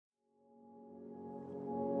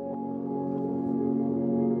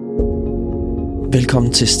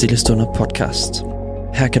Velkommen til Stillestunder podcast.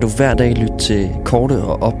 Her kan du hver dag lytte til korte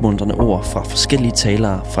og opmuntrende ord fra forskellige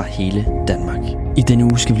talere fra hele Danmark. I denne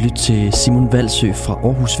uge skal vi lytte til Simon Walsøe fra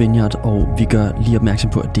Aarhus Vineyard, og vi gør lige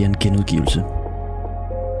opmærksom på, at det er en genudgivelse.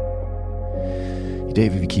 I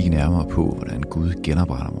dag vil vi kigge nærmere på, hvordan Gud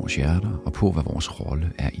genopretter vores hjerter, og på, hvad vores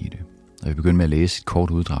rolle er i det. Og vi begynder med at læse et kort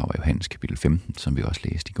uddrag af Johannes kapitel 15, som vi også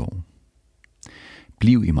læste i går.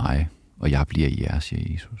 Bliv i mig, og jeg bliver i jer,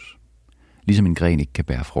 siger Jesus. Ligesom en gren ikke kan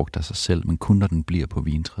bære frugt af sig selv, men kun når den bliver på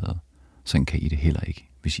vintræet, sådan kan I det heller ikke,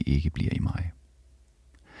 hvis I ikke bliver i mig.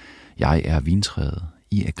 Jeg er vintræet,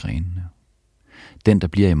 I er grenene. Den, der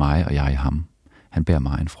bliver i mig, og jeg i ham, han bærer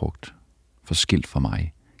mig en frugt. For skilt fra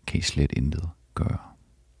mig kan I slet intet gøre.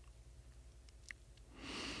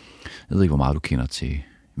 Jeg ved ikke, hvor meget du kender til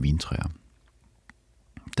vintræer.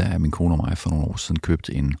 Der er min kone og mig for nogle år siden købt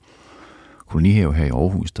en kolonihave her i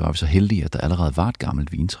Aarhus. Der var vi så heldige, at der allerede var et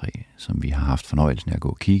gammelt vintræ, som vi har haft fornøjelsen af at gå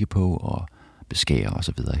og kigge på og beskære og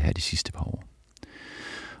så videre her de sidste par år.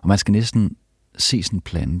 Og man skal næsten se sådan en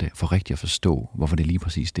plante for rigtig at forstå, hvorfor det er lige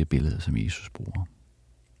præcis det billede, som Jesus bruger.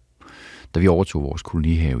 Da vi overtog vores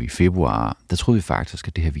kolonihave i februar, der troede vi faktisk,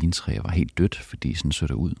 at det her vintræ var helt dødt, fordi sådan så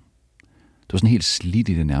det ud. Det var sådan helt slidt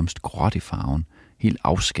i det, nærmest gråt i farven, helt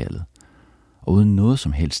afskallet, og uden noget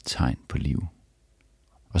som helst tegn på liv.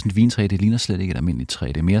 Og sådan et vintræ, det ligner slet ikke et almindeligt træ.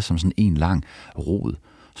 Det er mere som sådan en lang rod,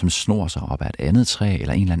 som snor sig op af et andet træ,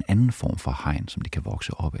 eller en eller anden form for hegn, som det kan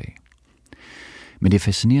vokse op af. Men det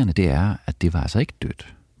fascinerende, det er, at det var altså ikke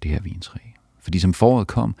dødt, det her vintræ. Fordi som foråret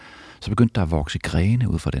kom, så begyndte der at vokse grene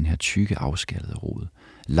ud fra den her tykke, afskallede rod.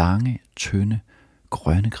 Lange, tynde,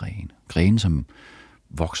 grønne grene. Grene, som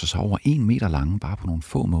vokser sig over 1 meter lange bare på nogle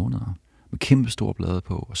få måneder. Med kæmpe store blade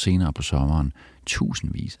på, og senere på sommeren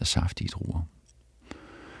tusindvis af saftige druer.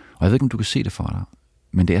 Og jeg ved ikke, om du kan se det for dig,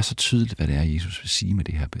 men det er så tydeligt, hvad det er, Jesus vil sige med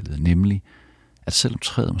det her billede. Nemlig, at selvom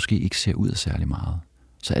træet måske ikke ser ud af særlig meget,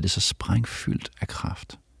 så er det så sprængfyldt af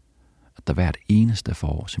kraft, at der hvert eneste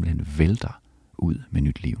forår simpelthen vælter ud med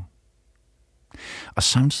nyt liv. Og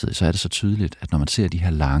samtidig så er det så tydeligt, at når man ser de her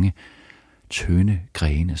lange, tynde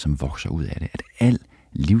grene, som vokser ud af det, at al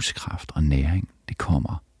livskraft og næring, det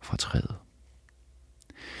kommer fra træet.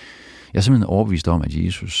 Jeg er simpelthen overbevist om, at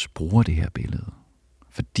Jesus bruger det her billede,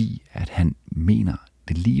 fordi at han mener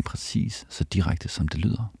det lige præcis så direkte, som det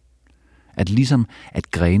lyder. At ligesom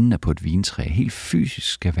at grenene på et vintræ helt fysisk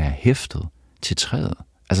skal være hæftet til træet,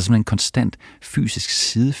 altså simpelthen konstant fysisk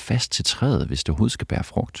side fast til træet, hvis det overhovedet skal bære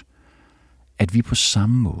frugt, at vi på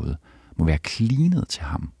samme måde må være klinet til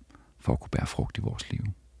ham, for at kunne bære frugt i vores liv.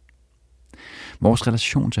 Vores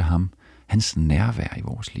relation til ham, hans nærvær i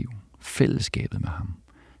vores liv, fællesskabet med ham,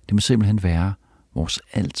 det må simpelthen være vores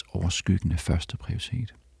alt overskyggende første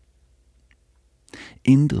prioritet.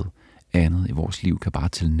 Intet andet i vores liv kan bare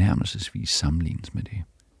tilnærmelsesvis sammenlignes med det.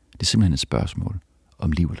 Det er simpelthen et spørgsmål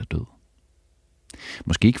om liv eller død.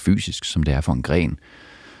 Måske ikke fysisk, som det er for en gren,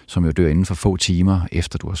 som jo dør inden for få timer,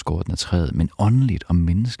 efter du har skåret den af træet, men åndeligt og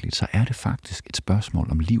menneskeligt, så er det faktisk et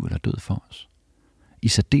spørgsmål om liv eller død for os. I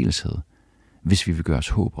særdeleshed, hvis vi vil gøre os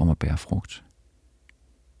håb om at bære frugt.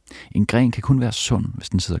 En gren kan kun være sund, hvis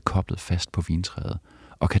den sidder koblet fast på vintræet,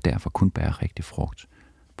 og kan derfor kun bære rigtig frugt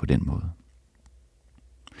på den måde.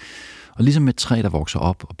 Og ligesom med et træ, der vokser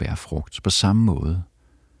op og bærer frugt, på samme måde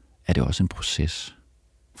er det også en proces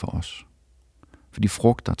for os. For de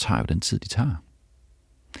frugter tager jo den tid, de tager.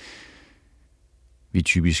 Vi er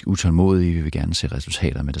typisk utålmodige, vi vil gerne se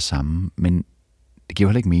resultater med det samme, men det giver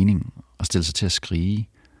heller ikke mening at stille sig til at skrige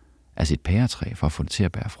af sit pæretræ for at få det til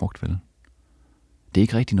at bære frugt, vel? Det er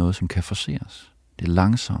ikke rigtig noget, som kan forceres. Det er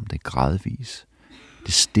langsomt, det er gradvis. Det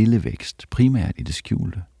er stille vækst, primært i det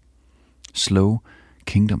skjulte. Slow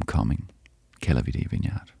kingdom coming, kalder vi det i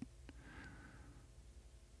Vineyard.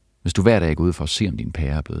 Hvis du hver dag går ud for at se, om din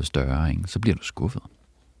pære er blevet større, så bliver du skuffet.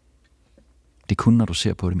 Det er kun, når du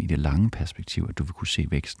ser på dem i det lange perspektiv, at du vil kunne se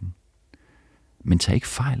væksten. Men tag ikke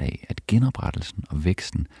fejl af, at genoprettelsen og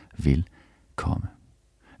væksten vil komme.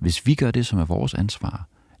 Hvis vi gør det, som er vores ansvar,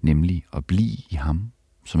 nemlig at blive i ham,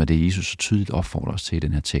 som er det, Jesus så tydeligt opfordrer os til i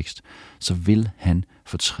den her tekst, så vil han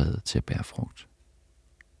få træet til at bære frugt.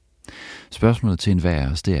 Spørgsmålet til enhver af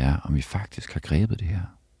os, det er, om vi faktisk har grebet det her.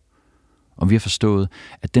 Om vi har forstået,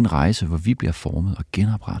 at den rejse, hvor vi bliver formet og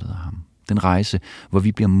genoprettet af ham, den rejse, hvor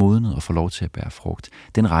vi bliver modnet og får lov til at bære frugt,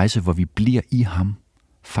 den rejse, hvor vi bliver i ham,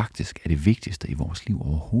 faktisk er det vigtigste i vores liv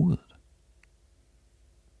overhovedet.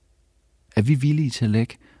 Er vi villige til at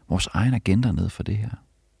lægge vores egen agenda ned for det her?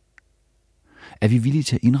 Er vi villige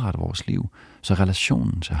til at indrette vores liv, så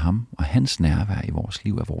relationen til ham og hans nærvær i vores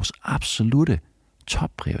liv er vores absolutte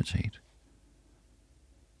topprioritet?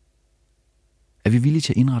 Er vi villige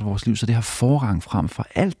til at indrette vores liv, så det har forrang frem for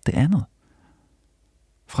alt det andet?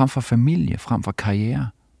 Frem for familie, frem for karriere,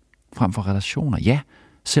 frem for relationer, ja,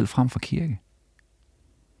 selv frem for kirke.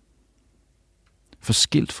 For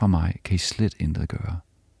skilt fra mig kan I slet intet gøre,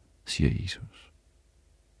 siger Jesus.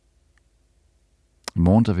 I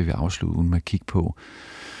morgen der vil vi afslutte ugen med at kigge på,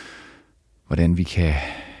 hvordan vi kan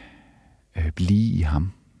blive i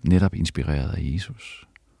ham, netop inspireret af Jesus,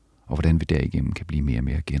 og hvordan vi derigennem kan blive mere og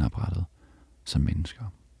mere genoprettet som mennesker.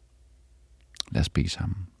 Lad os bede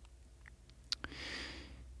sammen.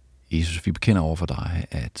 Jesus, vi bekender over for dig,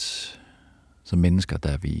 at som mennesker, der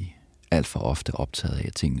er vi alt for ofte optaget af,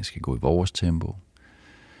 at tingene skal gå i vores tempo.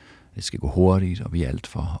 Det skal gå hurtigt, og vi er alt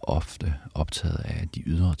for ofte optaget af de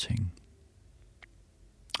ydre ting.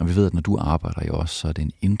 Og vi ved, at når du arbejder i os, så er det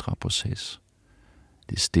en indre proces.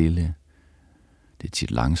 Det er stille. Det er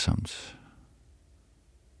tit langsomt.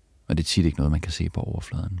 Og det er tit ikke noget, man kan se på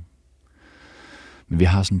overfladen. Men vi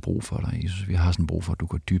har sådan brug for dig, Jesus. Vi har sådan brug for, at du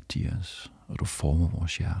går dybt i os, og du former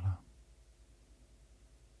vores hjerter.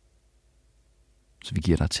 Så vi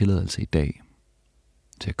giver dig tilladelse i dag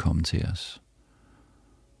til at komme til os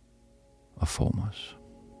og forme os.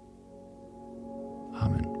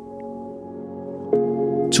 Amen.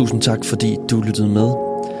 Tusind tak, fordi du lyttede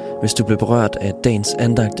med. Hvis du blev berørt af dagens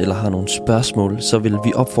andagt eller har nogle spørgsmål, så vil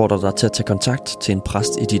vi opfordre dig til at tage kontakt til en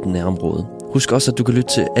præst i dit nærområde. Husk også, at du kan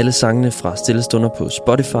lytte til alle sangene fra Stille Stunder på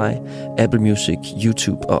Spotify, Apple Music,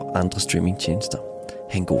 YouTube og andre streamingtjenester.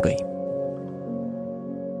 Ha' en god dag.